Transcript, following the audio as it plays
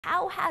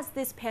How has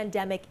this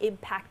pandemic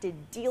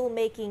impacted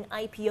deal-making,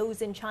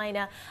 IPOs in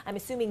China? I'm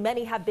assuming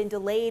many have been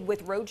delayed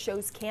with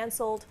roadshows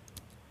canceled.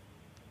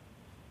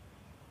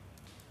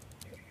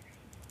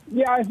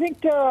 Yeah, I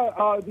think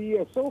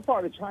so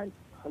far the China.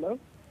 Hello,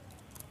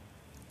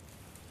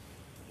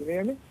 can you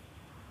hear me?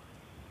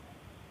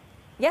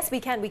 Yes, we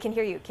can. We can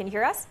hear you. Can you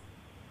hear us?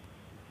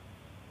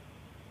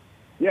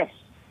 Yes.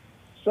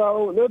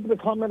 So a little bit of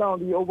comment on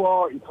the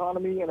overall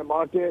economy and the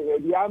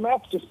market. The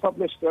IMF just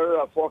published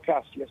their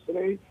forecast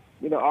yesterday.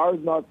 Ours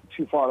not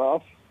too far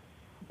off,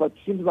 but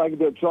seems like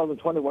the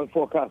 2021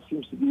 forecast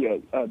seems to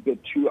be a bit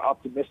too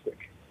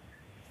optimistic.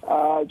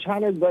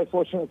 China is very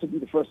fortunate to be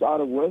the first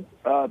out of wood,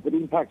 but the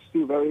impact is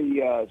still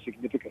very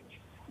significant,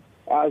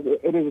 as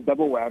it is a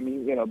double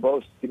whammy.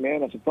 Both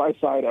demand and supply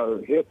side are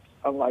hit,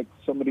 unlike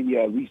some of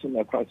the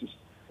recent crises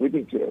we've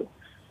been through.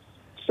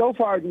 So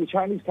far, the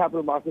Chinese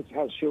capital markets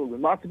have shown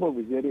remarkable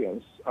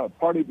resilience,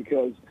 partly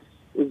because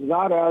it's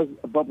not as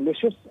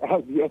bubblicious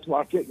as the U.S.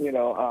 market,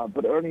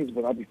 but earnings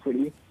will not be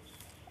pretty.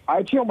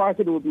 IPO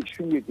market will be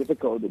extremely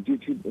difficult due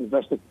to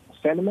investor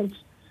sentiments,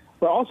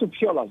 but also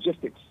pure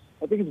logistics.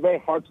 I think it's very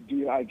hard to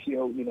do an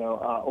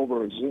IPO,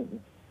 over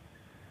Zoom.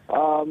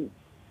 On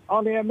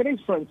the M&A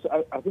front,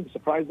 I think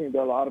surprisingly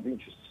there are a lot of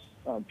interest.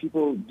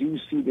 People do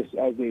see this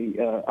as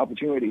a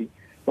opportunity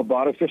for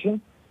bottom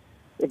fishing.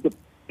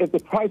 If the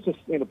prices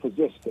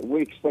persist,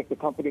 we expect the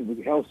company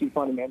with healthy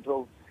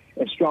fundamentals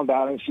and strong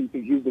balance sheet to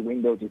use the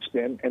window to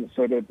expand and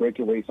further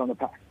breakaways on the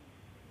path.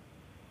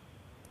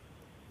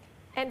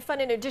 And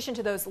Fun, in addition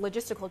to those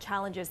logistical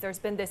challenges, there's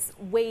been this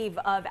wave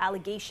of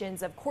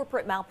allegations of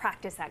corporate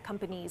malpractice at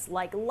companies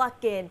like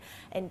Luckin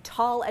and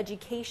Tall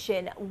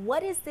Education.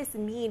 What does this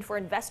mean for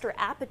investor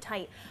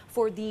appetite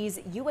for these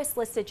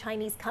U.S.-listed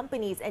Chinese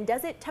companies, and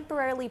does it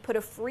temporarily put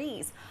a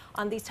freeze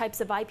on these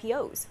types of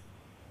IPOs?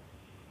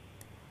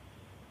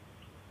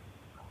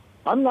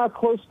 I'm not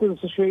close to the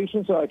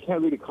situation, so I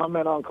can't really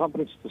comment on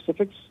company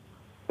specifics.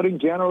 But in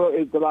general,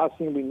 it's the last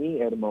thing we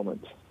need at the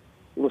moment.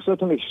 It will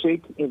certainly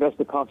shake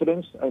investor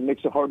confidence and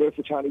makes it harder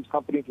for Chinese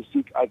companies to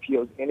seek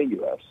IPOs in the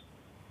U.S.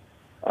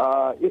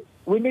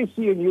 We may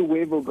see a new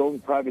wave of going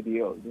private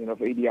deals, for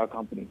ADR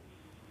companies.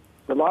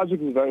 The logic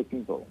is very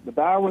simple. The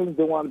bad ones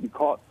don't want to be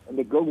caught, and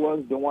the good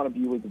ones don't want to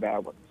be with the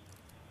bad ones.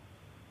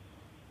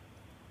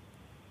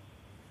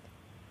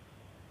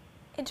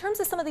 In terms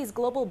of some of these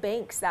global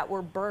banks that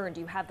were burned,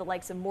 you have the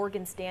likes of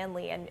Morgan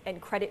Stanley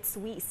and Credit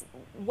Suisse.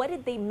 What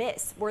did they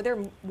miss? Were there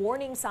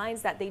warning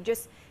signs that they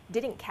just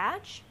didn't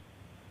catch?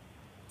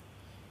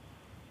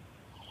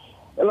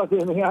 Look,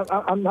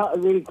 I'm not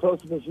really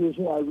close to the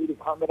situation. I really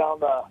comment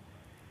on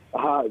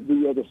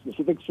the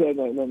specifics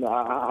and how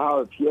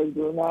our peers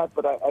doing that.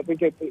 But I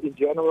think in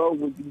general,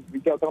 with these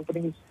retail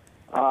companies,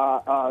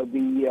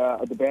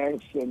 the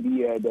banks and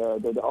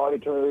the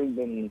auditors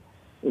and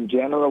in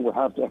general, we'll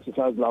have to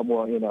exercise a lot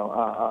more,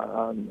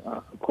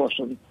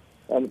 caution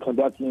and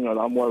conducting a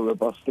lot more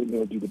robust,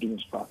 due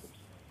diligence process.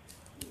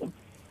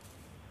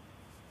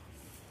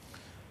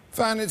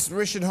 Fan, it's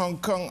Rich in Hong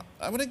Kong.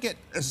 I want to get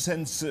a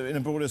sense, in a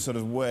broader sort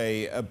of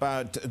way,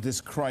 about this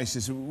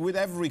crisis. With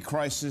every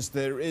crisis,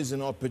 there is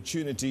an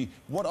opportunity.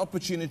 What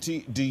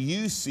opportunity do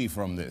you see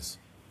from this?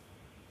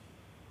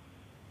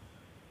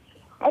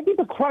 I think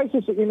the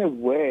crisis, in a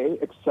way,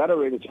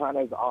 accelerated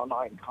China's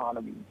online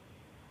economy.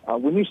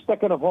 When you're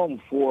stuck at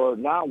home for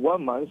not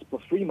 1 month,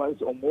 but 3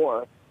 months or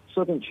more,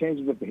 certain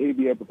changes of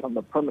behavior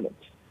become permanent.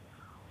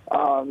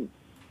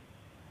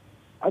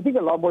 I think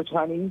a lot more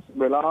Chinese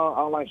rely on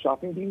online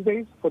shopping these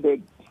days for their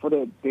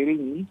daily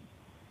needs.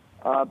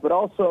 But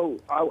also,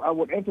 I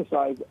would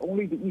emphasize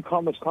only the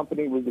e-commerce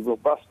company with the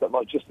robust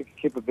logistic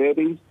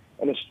capabilities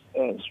and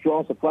a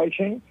strong supply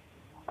chain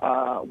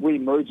will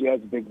emerge as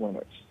big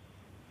winners.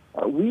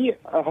 We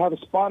have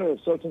spotted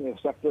certain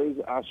sectors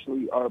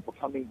actually are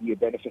becoming the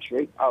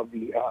beneficiary of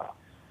the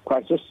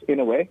crisis in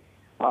a way.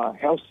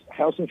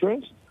 Health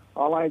insurance,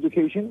 online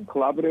education,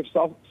 collaborative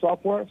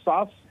software,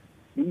 SaaS.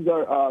 These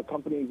are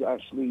companies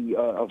actually,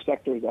 of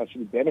sectors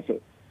actually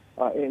benefit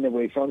in a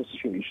way from the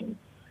situation.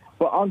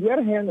 But on the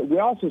other hand, we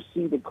also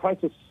see the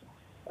crisis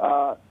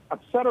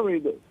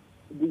accelerate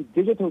the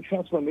digital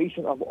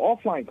transformation of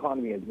offline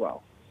economy as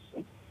well.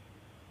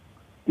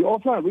 The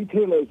offline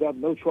retailers have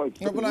no choice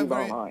to move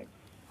online.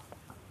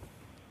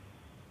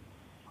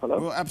 Hello?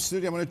 Well,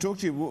 absolutely. I want to talk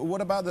to you.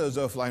 What about those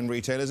offline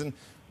retailers?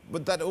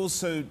 But that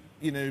also,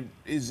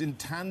 is in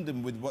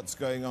tandem with what's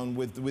going on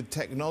with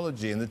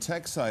technology and the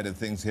tech side of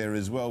things here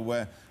as well,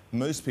 where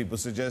most people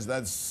suggest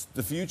that's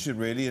the future,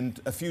 really,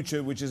 and a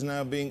future which is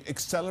now being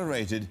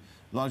accelerated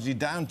largely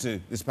down to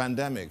this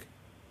pandemic.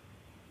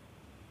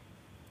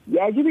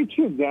 Yeah, I'll give you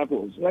two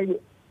examples.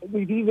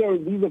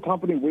 These are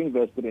companies we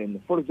invested in.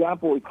 For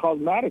example, a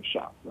cosmetic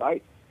shop,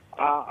 right?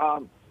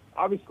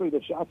 Obviously,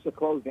 the shops are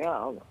closed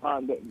down,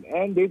 and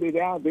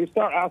they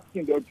start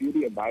asking their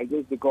beauty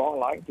advisors to go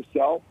online to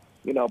sell,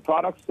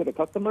 products to the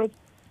customers,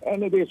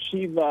 and they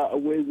achieve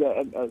with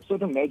a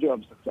certain measure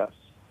of success.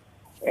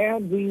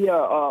 And the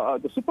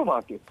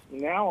supermarkets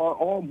now are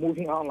all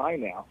moving online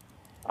now.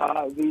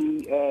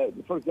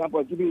 For example,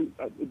 I'll give you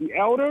the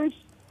elders.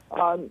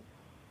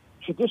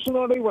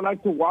 Traditionally, would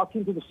like to walk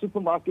into the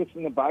supermarkets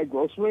and buy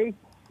groceries.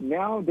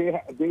 Now they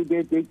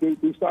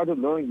started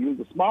learning to use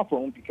a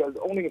smartphone because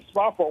only a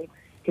smartphone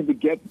can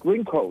get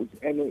green codes,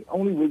 and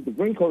only with the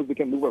green codes they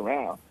can move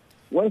around.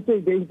 Once they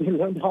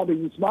learned how to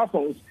use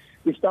smartphones,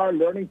 they started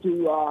learning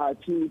to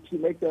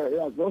make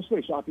their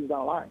grocery shopping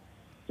online.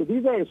 So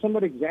these are some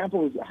of the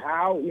examples of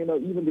how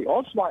even the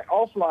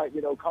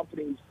offline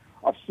companies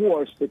are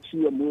forced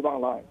to move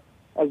online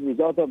as a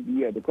result of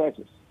the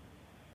crisis.